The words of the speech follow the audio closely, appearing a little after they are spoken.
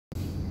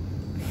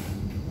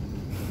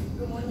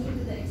Good morning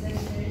to the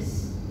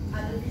examiners,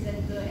 other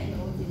presenter, and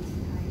audience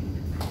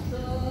behind. So,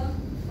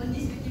 on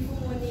this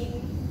beautiful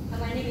morning,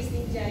 my name is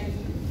Ting Jia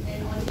Yee,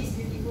 and on this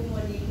beautiful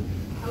morning,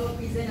 I will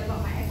present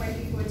about my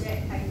FYP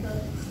project titled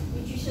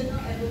Nutritional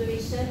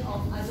Evaluation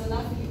of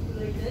Azolla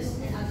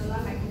folliculoides and Azolla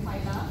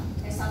microphylla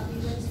as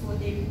supplements for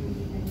dairy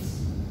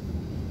ruminants.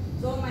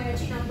 So, my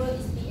metric number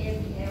is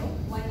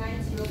PAVL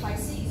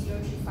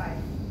 19056-035.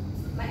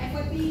 My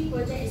FYP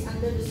project is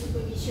under the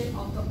supervision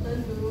of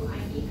Dr. Nurul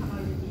Aini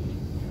Kamarudin.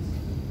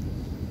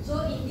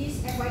 So in this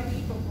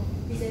FYP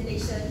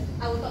presentation,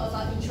 I will talk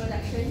about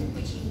introduction,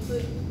 which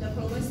include the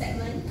problem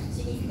statement,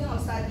 significance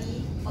of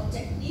study,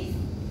 objective,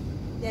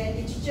 then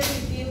literature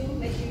review,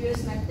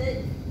 materials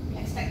method,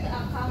 expected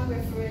outcome,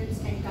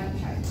 reference, and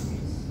guidelines.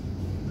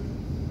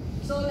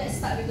 So let's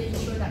start with the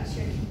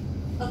introduction.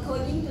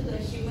 According to the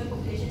human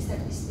population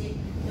statistic,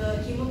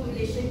 the human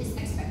population is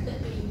expected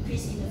to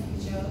increase in the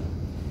future.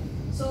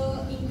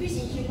 So,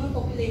 increase in human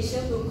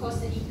population will cause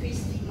the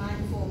increased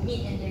demand for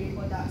meat and dairy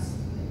products.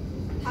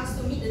 Thus,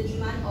 to meet the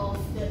demand of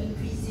the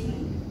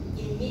increasing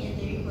in meat and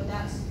dairy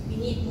products, we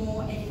need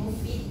more animal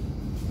feed.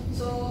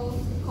 So,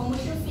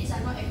 commercial feeds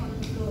are not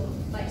economical,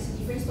 but it's a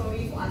different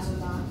story for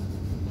Azolla.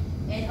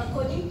 And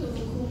according to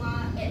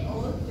Kuma et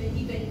al.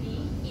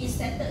 2020, it is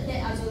stated that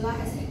Azolla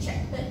has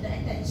attracted the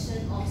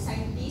attention of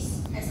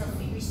scientists as a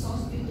feed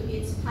resource due to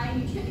its high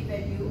nutritive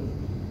value,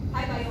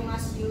 high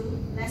biomass yield,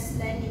 less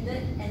land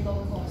needed, and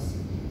low cost.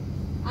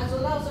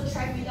 Azolla also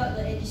thrives without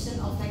the addition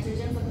of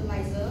nitrogen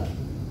fertilizer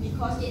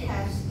because it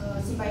has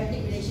a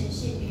symbiotic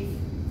relationship with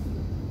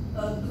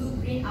a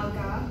blue-green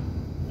alga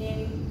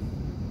named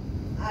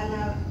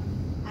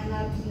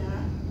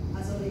Anabina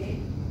azole.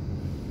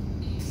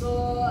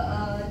 So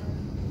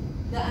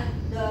the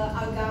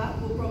alga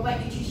will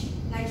provide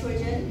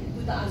nitrogen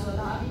to the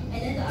Azolla,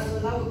 and then the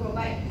Azolla will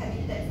provide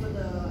habitat for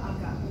the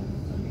alga.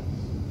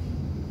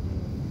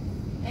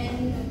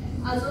 And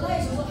Azolla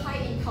is also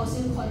high in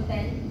calcium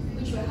content,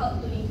 which will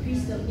help to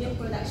increase the milk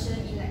production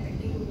in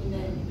lactating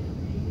ruminant.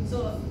 So,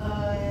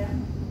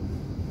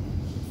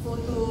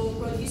 to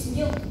produce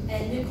milk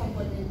and milk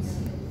components.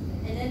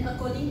 And then,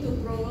 according to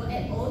Bro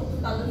et al.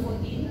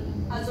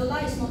 2014,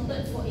 Azolla is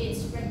noted for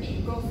its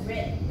rapid growth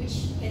rate,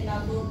 which can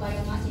double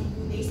biomass in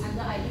 2 days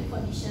under ideal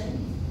condition,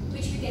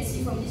 which we can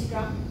see from this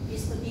graph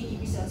is 30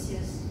 degrees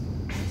Celsius.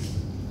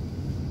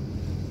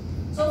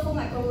 So, for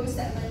my problem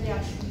statement, there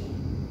are 3.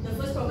 The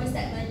first problem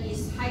statement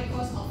is high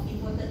cost of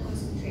imported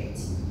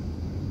concentrates.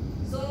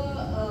 So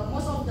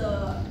most of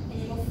the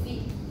animal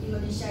feed in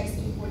Malaysia is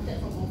imported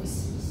from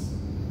overseas.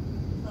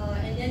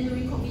 And then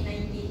during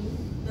COVID-19,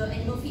 the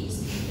animal feed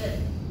is limited.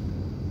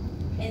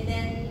 And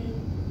then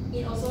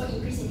it also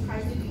increased in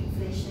price due to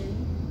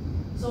inflation.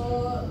 So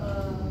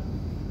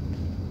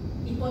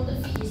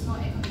imported feed is not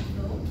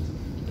economical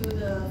to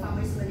the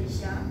farmers in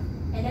Malaysia.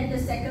 And then the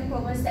second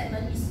problem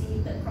statement is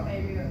limited crop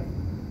area.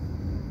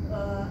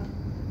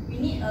 We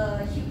need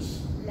a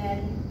huge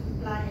land to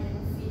plant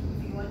animal feed if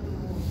we want to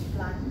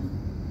plant.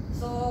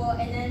 So,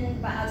 and then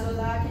but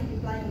Azolla can be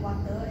planted in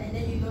water, and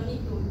then you don't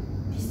need to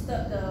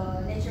disturb the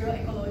natural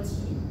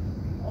ecology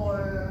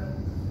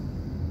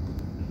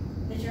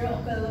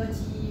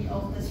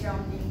of the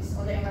surroundings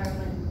or the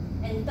environment.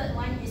 And third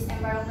one is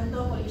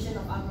environmental pollution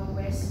of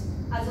agro-waste.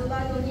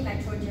 Azolla don't need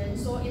nitrogen,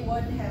 so it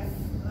won't have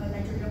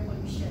nitrogen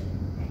pollution.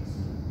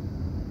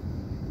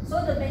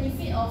 So the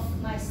benefit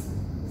of my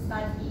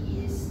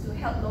study is to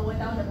help lower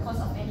down the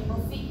cost of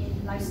animal feed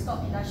in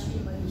livestock industry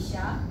in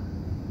Malaysia.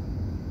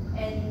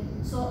 And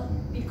so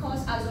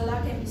because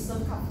Azolla can be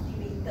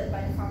self-cultivated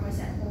by the farmers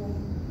at home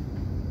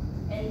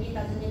and it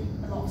doesn't need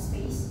a lot of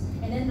space.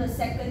 And then the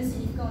second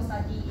significant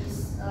study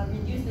is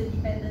reduce the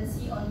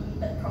dependency on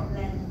limited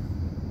cropland.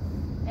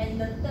 And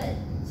the third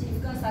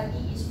significant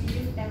study is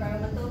reduce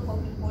environmental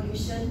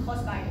pollution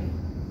caused by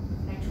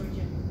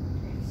nitrogen.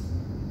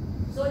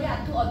 So there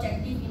are 2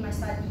 objectives in my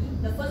study.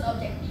 The first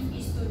objective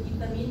is to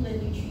determine the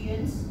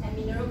nutrients and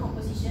mineral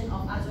composition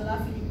of Azolla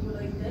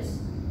folliculoides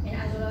and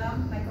Azolla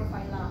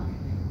microphylla.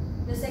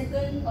 The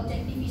second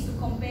objective is to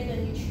compare the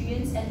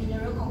nutrients and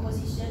mineral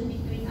composition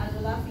between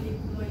Azolla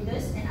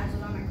folliculoides and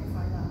Azolla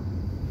microphylla.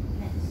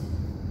 Next.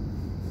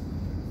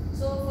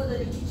 So for the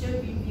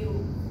literature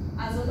review,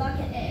 Azolla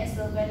can act as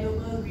a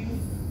valuable green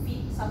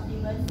feed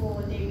supplement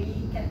for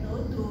dairy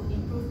cattle to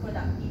improve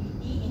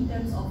productivity in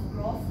terms of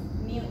growth,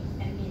 milk,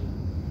 and meat.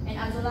 And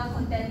Azolla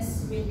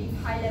contains relatively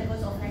high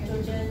levels of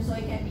nitrogen, so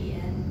it can be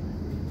an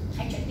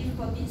attractive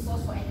protein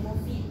source for animal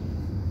feed.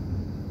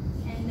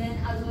 And then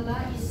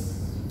Azolla is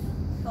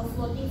a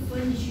floating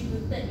fern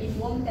distributed in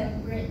warm,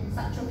 temperate,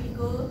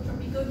 subtropical,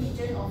 tropical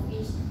region of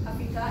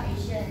Africa,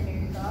 Asia, and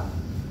America.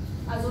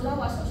 Azolla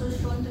was also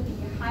shown to be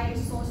a high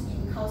source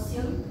in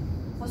calcium,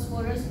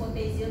 phosphorus,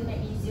 potassium,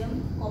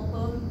 magnesium,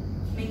 copper,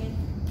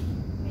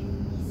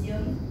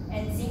 magnesium,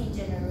 and zinc in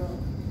general.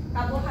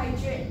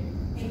 Carbohydrate,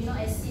 amino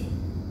acid,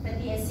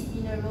 fatty acid,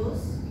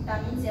 minerals,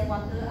 vitamins, and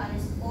water are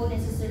all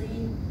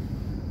necessary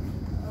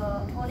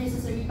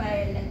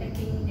by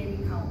lactating dairy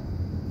cow.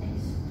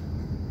 Next.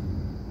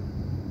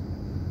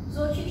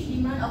 So huge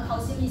demand of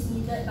calcium is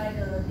needed by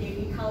the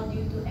dairy cow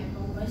due to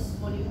enormous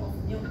volume of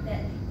milk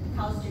that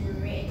cows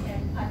generate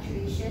and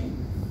parturition.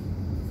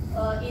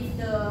 If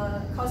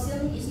the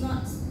calcium is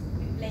not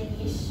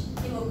replenished,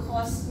 it will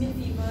cause milk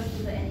fever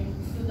to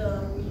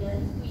the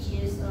ruminant, which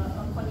is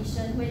a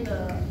condition where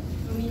the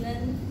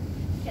ruminant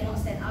cannot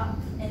stand up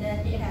and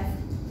then it have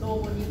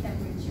low body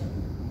temperature.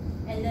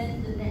 And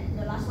then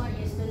the last one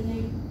is the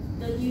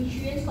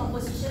nutrients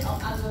composition of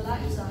azolla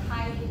is a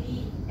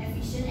highly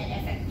efficient and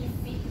effective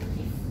feed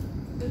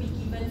to be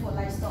given for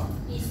livestock.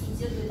 It's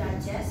easier to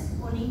digest,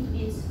 owing to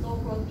its low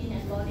protein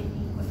and low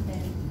lignin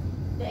content.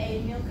 The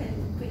animal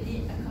can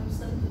quickly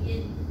accustom to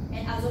it,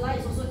 and azolla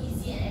is also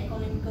easy and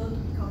economical to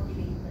be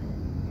cultivated.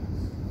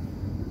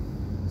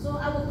 So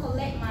I will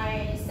collect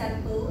my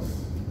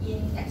samples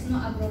in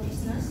Exno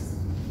Agrobusiness,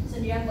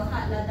 Sendirian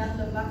Berhad, Ladang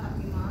Lembah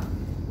Kapima,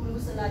 Hulu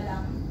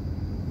Seladang.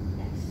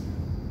 Next.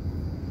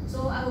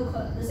 So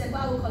the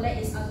sample I will collect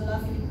is Azolla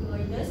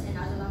filiculoides and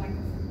Azolla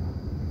microphylla.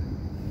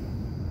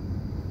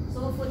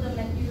 So for the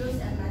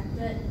materials and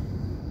method,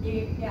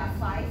 there are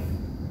 5.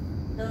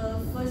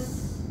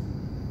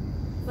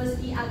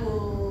 Firstly, I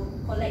will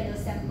collect the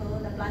sample,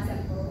 the plant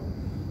sample,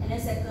 and then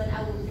second,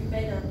 I will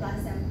prepare the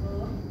plant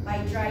sample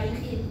by drying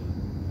it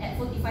at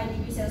 45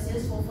 degrees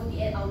Celsius for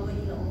 48 hours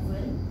in the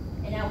oven,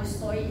 and I will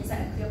store it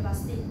inside a clear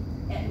plastic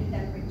at room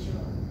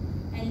temperature.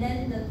 And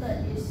then the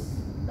third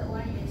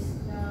one is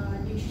the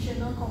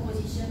nutritional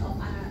composition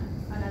of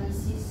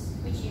analysis,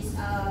 which is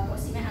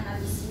proximate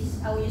analysis.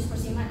 I will use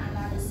proximate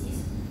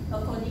analysis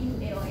according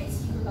to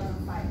AOAC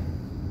 2005.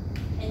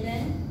 And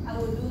then I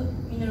will do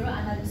mineral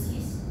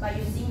analysis by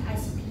using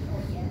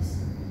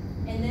ICP-ODS.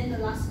 And then the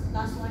last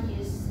one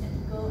is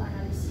statistical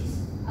analysis.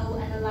 I will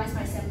analyze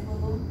my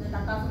sample, the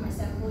data from my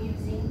sample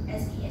using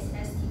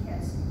SPSS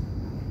test.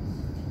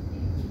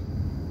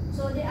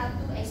 So there are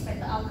 2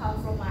 expected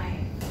outcomes from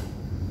my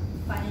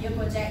final year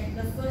project.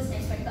 The first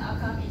expected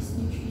outcome is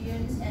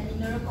nutrients and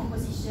mineral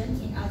composition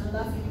in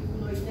Azolla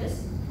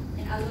filiculoides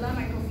and Azolla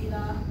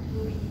microphylla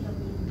will be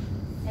determined.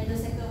 And the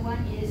second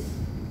one is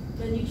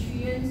the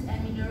nutrients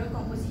and mineral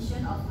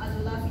composition of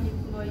Azolla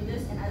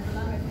filiculoides and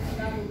Azolla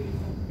microphylla will be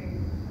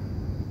compared.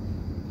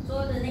 So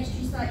the next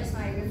 3 slides is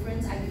my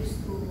reference I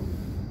used to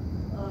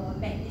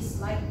make this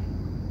slide.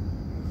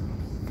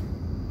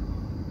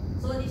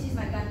 So this is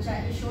my Gantt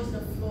chart. It shows the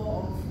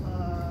flow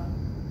of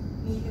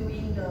me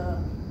doing the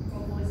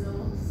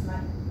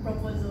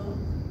proposal.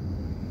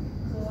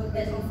 So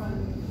that's all from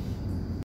me.